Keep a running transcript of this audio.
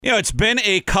It's been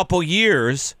a couple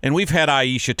years, and we've had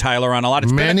Aisha Tyler on a lot.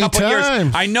 It's Many been a couple times.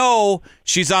 years. I know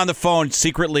she's on the phone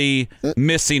secretly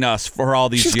missing us for all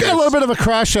these years. She's got a little bit of a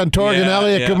crush on Torgan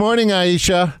Elliott. yeah. Good morning,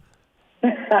 Aisha.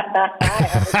 Good.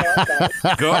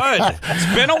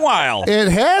 It's been a while. It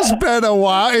has been a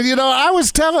while. And, I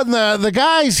was telling the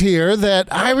guys here that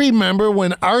I remember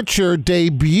when Archer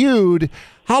debuted.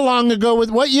 How long ago?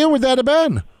 What year would that have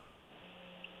been?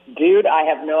 Dude, I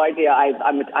have no idea.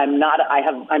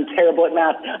 I'm terrible at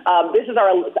math. This is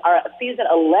our season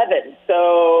 11.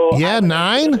 So yeah,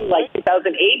 9? Like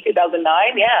 2008,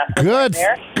 2009. Yeah.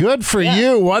 Good for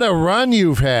you. What a run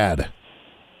you've had.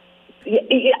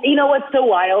 You know what's so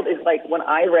wild is like when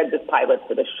I read this pilot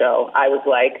for the show, I was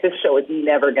like, this show is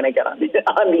never going to get on the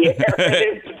air.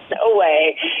 There's no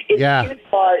way. It's too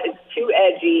far. It's too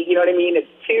edgy. You know what I mean? It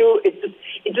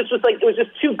was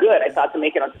just too good. I thought to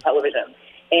make it onto television.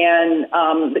 And,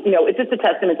 it's just a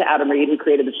testament to Adam Reed, who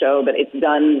created the show, that it's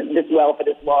done this well for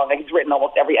this long. Like, he's written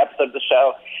almost every episode of the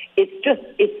show. It's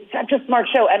such a smart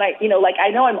show. And I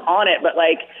know I'm on it, but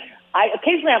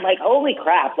occasionally I'm like, holy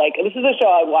crap. Like, this is a show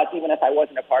I would watch even if I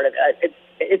wasn't a part of it.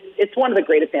 It's one of the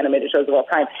greatest animated shows of all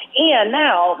time. And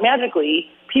now, magically,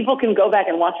 people can go back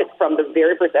and watch it from the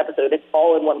very first episode. It's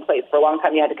all in one place. For a long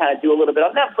time, you had to kind of do a little bit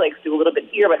on Netflix, do a little bit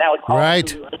here, but now it's all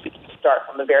start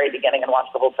from the very beginning and watch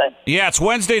the whole thing. Yeah, it's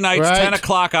Wednesday nights, 10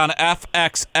 o'clock on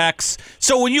FXX.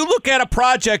 So when you look at a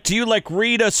project, do you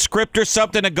read a script or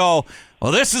something and go,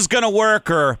 well, this is going to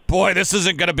work, or boy, this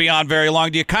isn't going to be on very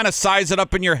long? Do you kind of size it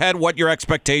up in your head what your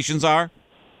expectations are?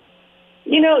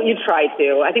 You try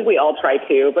to. I think we all try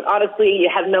to. But honestly, you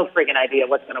have no friggin' idea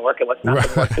what's going to work and what's not going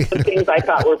to work. Some things I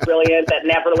thought were brilliant that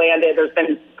never landed.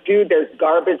 There's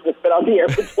garbage that's been on the air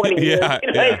for 20 years.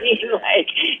 You know what I mean?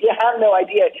 You have no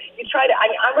idea. You try to.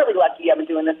 I'm really lucky. I've been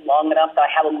doing this long enough that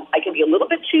I can be a little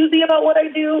bit choosy about what I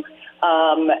do.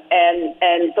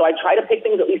 And so I try to pick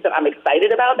things at least that I'm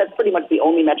excited about. That's pretty much the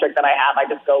only metric that I have. I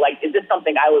just go is this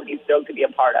something I would be stoked to be a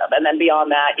part of? And then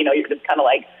beyond that, you're just kind of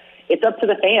it's up to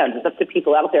the fans. It's up to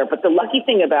people out there. But the lucky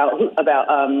thing about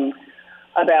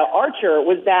Archer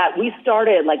was that we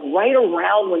started right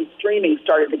around when streaming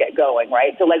started to get going,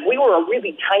 right? So we were a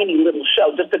really tiny little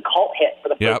show, just a cult hit for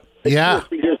the first 2 or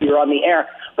 3 years we were on the air.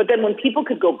 But then when people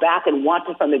could go back and watch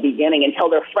it from the beginning and tell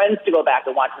their friends to go back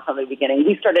and watch it from the beginning,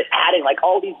 we started adding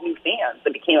all these new fans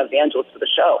that became evangelists for the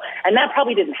show. And that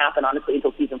probably didn't happen, honestly,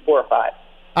 until season 4 or 5.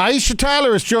 Aisha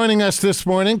Tyler is joining us this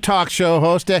morning, talk show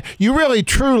host. You really,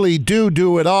 truly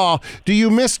do it all. Do you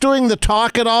miss doing the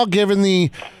talk at all, given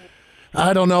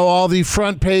all the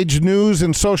front page news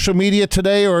and social media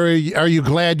today, or are you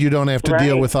glad you don't have to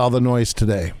deal with all the noise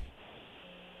today?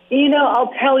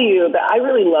 I'll tell you that I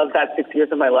really loved that 6 years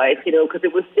of my life, because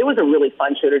it was a really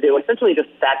fun show to do. Essentially just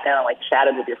sat down and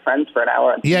chatted with your friends for an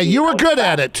hour. Yeah, you were good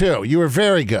at it, too. You were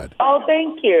very good. Oh,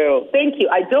 thank you.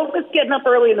 I don't miss getting up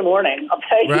early in the morning, I'll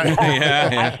tell you that.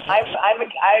 Yeah. I'm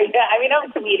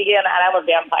a comedian, and I'm a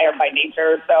vampire by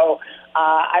nature, so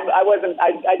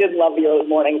I didn't love the early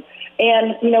mornings.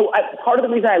 And, part of the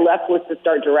reason I left was to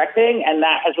start directing, and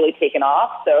that has really taken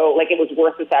off. So, it was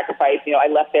worth the sacrifice. I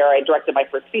left there. I directed my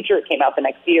first feature. It came out the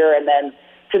next year. And then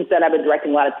since then, I've been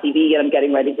directing a lot of TV, and I'm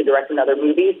getting ready to direct another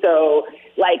movie. So,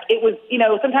 it was,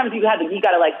 sometimes you got to,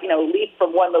 leap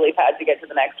from one lily pad to get to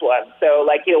the next one. So,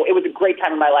 it was a great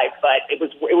time in my life, but it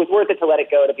was worth it to let it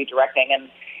go to be directing.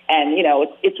 And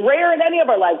it's rare in any of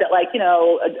our lives that,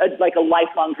 a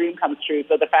lifelong dream comes true.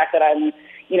 So the fact that I've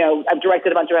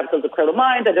directed a bunch of episodes of Criminal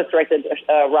Minds. I just directed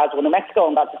Roswell, New Mexico.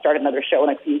 I'm about to start another show in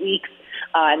a few weeks.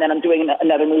 And then I'm doing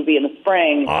another movie in the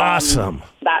spring. Awesome.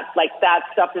 That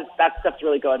stuff's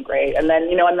really going great. And then,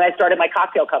 and then I started my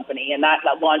cocktail company, and that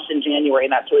launched in January,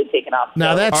 and that's really taken off.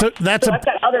 Now so I've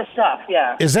got other stuff,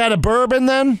 yeah. Is that a bourbon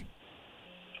then?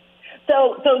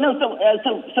 So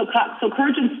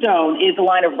Courage and Stone is a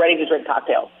line of ready-to-drink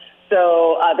cocktails.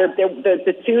 So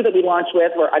the two that we launched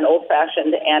with were an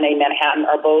old-fashioned and a Manhattan,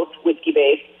 are both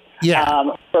whiskey-based,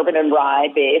 bourbon and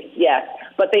rye-based, yes.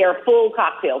 But they are full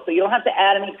cocktails, so you don't have to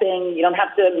add anything. You don't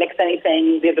have to mix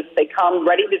anything. They come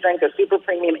ready to drink. They're super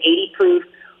premium, 80 proof,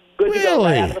 good to go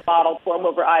right out of the bottle, pour them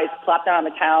over ice, plop down on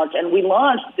the couch. And we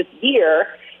launched this year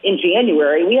in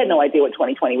January. We had no idea what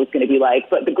 2020 was going to be like.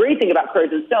 But the great thing about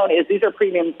Courage and Stone is these are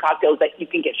premium cocktails that you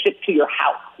can get shipped to your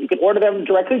house. You can order them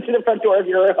directly to the front door of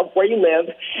where you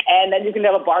live, and then you can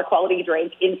have a bar-quality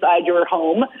drink inside your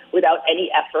home without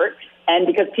any effort. And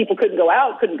because people couldn't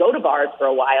go to bars for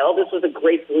a while, this was a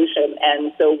great solution.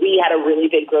 And so we had a really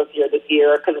big growth year this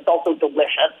year because it's also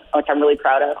delicious, which I'm really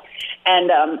proud of.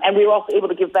 And we were also able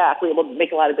to give back. We were able to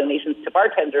make a lot of donations to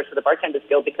bartenders for the Bartenders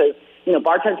Guild because,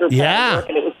 bartenders were work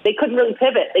and they couldn't really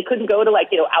pivot. They couldn't go to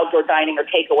outdoor dining or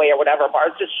takeaway or whatever.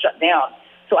 Bars just shut down.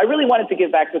 So I really wanted to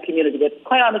give back to the community. But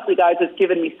quite honestly, guys, it's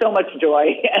given me so much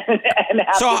joy and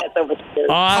happiness over the years.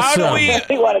 Awesome. How do we... I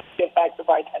really wanted to give back to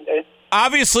bartenders.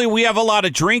 Obviously, we have a lot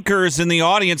of drinkers in the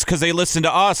audience because they listen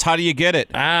to us. How do you get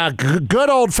it? Good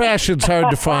old-fashioned's hard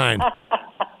to find.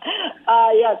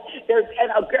 Yes,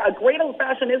 a great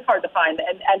old-fashioned is hard to find,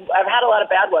 and I've had a lot of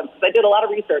bad ones. I did a lot of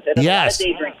research. I did a lot of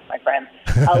day drinking, my friend.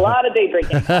 A lot of day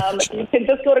drinking. You can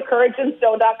just go to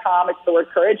courageandstone.com. It's the word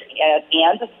courage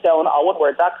and stone, all one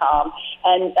word.com,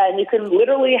 and you can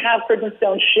literally have Courage and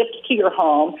Stone shipped to your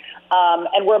home.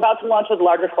 And we're about to launch with a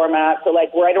larger format, so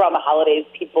right around the holidays,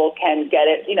 people can get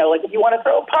it. If you want to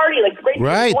throw a party, great.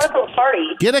 Right. If you want to throw a party,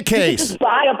 get a case. You can just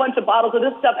buy a bunch of bottles of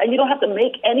this stuff, and you don't have to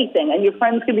make anything. And your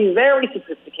friends can be very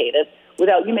sophisticated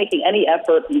without you making any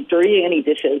effort, dirtying any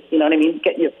dishes. You know what I mean?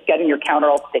 Getting your counter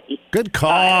all sticky. Good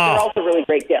call. They're also really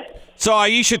great gifts. So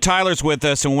Aisha Tyler's with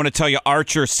us, and we want to tell you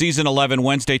Archer Season 11,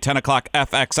 Wednesday, 10 o'clock,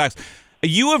 FXX.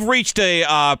 You have reached a,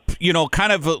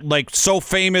 kind of so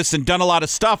famous and done a lot of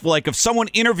stuff. Like if someone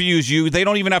interviews you, they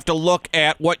don't even have to look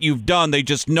at what you've done. They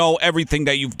just know everything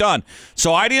that you've done.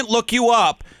 So I didn't look you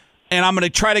up, and I'm going to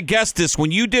try to guess this.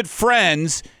 When you did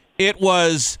Friends, it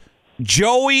was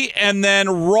Joey and then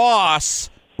Ross,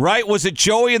 right? Was it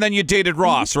Joey and then you dated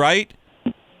Ross, right?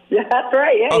 Yeah, that's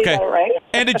right. Yeah, okay. You know, right?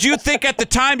 And did you think at the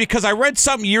time, because I read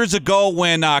something years ago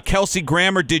when Kelsey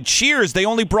Grammer did Cheers, they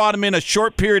only brought him in a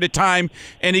short period of time,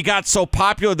 and he got so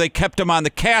popular they kept him on the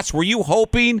cast. Were you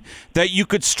hoping that you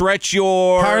could stretch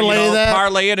your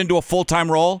parlay it into a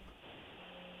full-time role?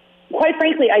 Quite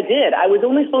frankly, I did. I was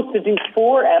only supposed to do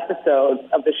 4 episodes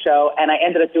of the show, and I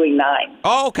ended up doing 9.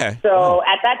 Oh, okay. So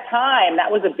at that time, that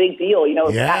was a big deal.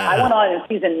 I went on in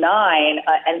season 9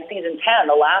 and season 10,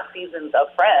 the last seasons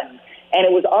of Friends, and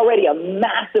it was already a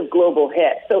massive global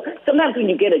hit. So sometimes when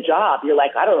you get a job, you're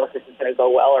like, I don't know if this is going to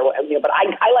go well, but I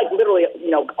literally,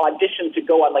 auditioned to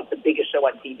go on the biggest show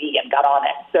on TV and got on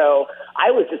it. So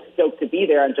I was just stoked to be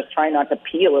there and just trying not to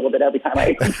pee a little bit every time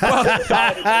I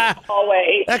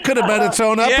hallway. That could have been its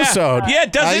own episode. Yeah,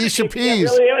 does it? Aisha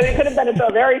pees. It could have been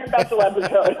a very special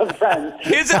episode of Friends.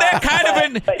 Isn't that kind of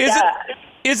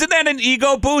Isn't that an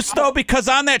ego boost, though? Because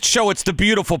on that show, it's the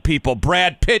beautiful people.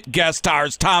 Brad Pitt guest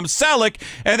stars, Tom Selleck,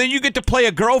 and then you get to play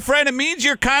a girlfriend. It means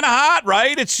you're kind of hot,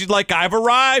 right? It's like, I've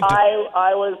arrived.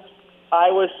 I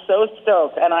was so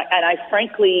stoked, and I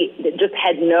frankly just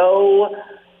had no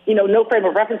frame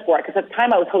of reference for it, because at the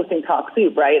time I was hosting Talk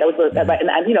Soup, right? And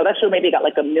that show maybe got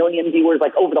 1 million viewers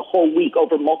over the whole week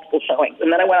over multiple showings.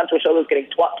 And then I went on to a show that was getting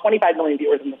 25 million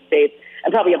viewers in the States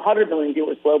and probably 100 million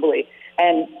viewers globally.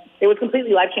 And it was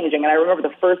completely life-changing. And I remember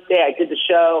the first day I did the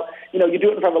show, you do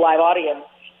it in front of a live audience,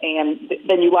 and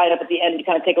then you line up at the end, you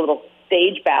kind of take a little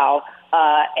stage bow,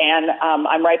 and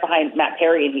I'm right behind Matt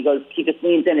Perry, and he just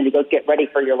leans in and he goes, "Get ready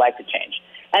for your life to change."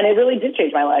 And it really did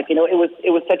change my life. It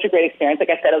was such a great experience. Like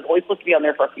I said, I was always supposed to be on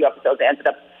there for a few episodes. I ended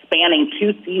up spanning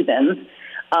 2 seasons.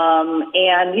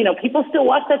 And people still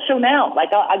watch that show now.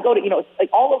 I go to,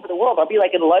 all over the world. I'll be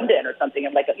in London or something,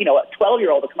 and a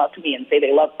 12-year-old will come up to me and say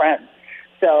they love Friends.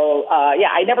 So,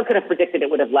 I never could have predicted it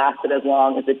would have lasted as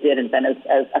long as it did and been as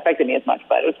affected me as much,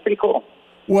 but it was pretty cool.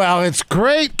 Well, it's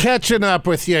great catching up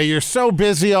with you. You're so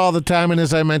busy all the time, and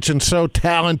as I mentioned, so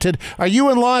talented. Are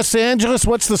you in Los Angeles?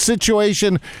 What's the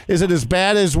situation? Is it as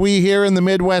bad as we here in the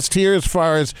Midwest here as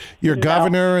far as your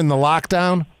governor and the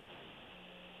lockdown?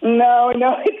 No,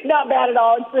 it's not bad at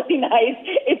all. It's really nice.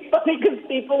 It's funny because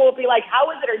people will be like,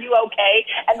 "How is it? Are you okay?"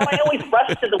 And then I always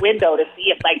rush to the window to see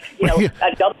if,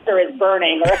 a dumpster is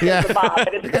burning or if there's a bomb.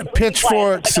 And it's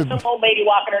pitchforks. Like some old lady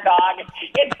walking her dog.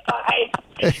 It's fine.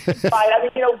 It's fine. I mean,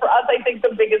 for us, I think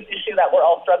the biggest issue that we're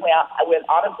all struggling with,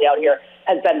 honestly, out here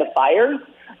has been the fires.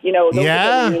 Those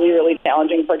have been really, really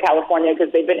challenging for California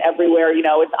because they've been everywhere.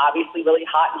 It's obviously really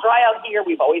hot and dry out here.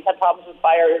 We've always had problems with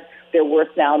fires. They're worse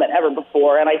now than ever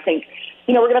before. And I think,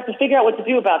 we're going to have to figure out what to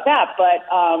do about that. But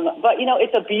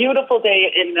it's a beautiful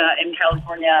day in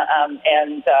California,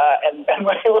 and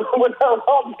we're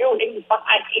all doing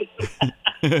fine.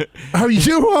 Are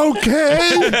you okay?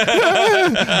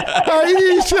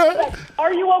 Aisha?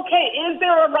 Are you okay? Is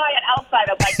there a riot outside?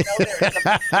 I'm like, no,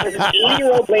 there's an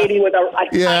 80-year-old lady with a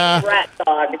tiny rat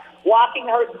dog walking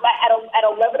her at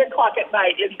 11 o'clock at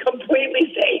night is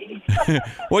completely safe.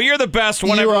 Well, you're the best.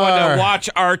 Want everyone to watch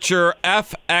Archer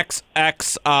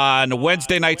FXX on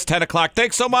Wednesday nights, 10 o'clock.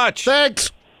 Thanks so much.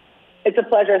 Thanks. It's a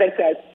pleasure. Thanks, guys.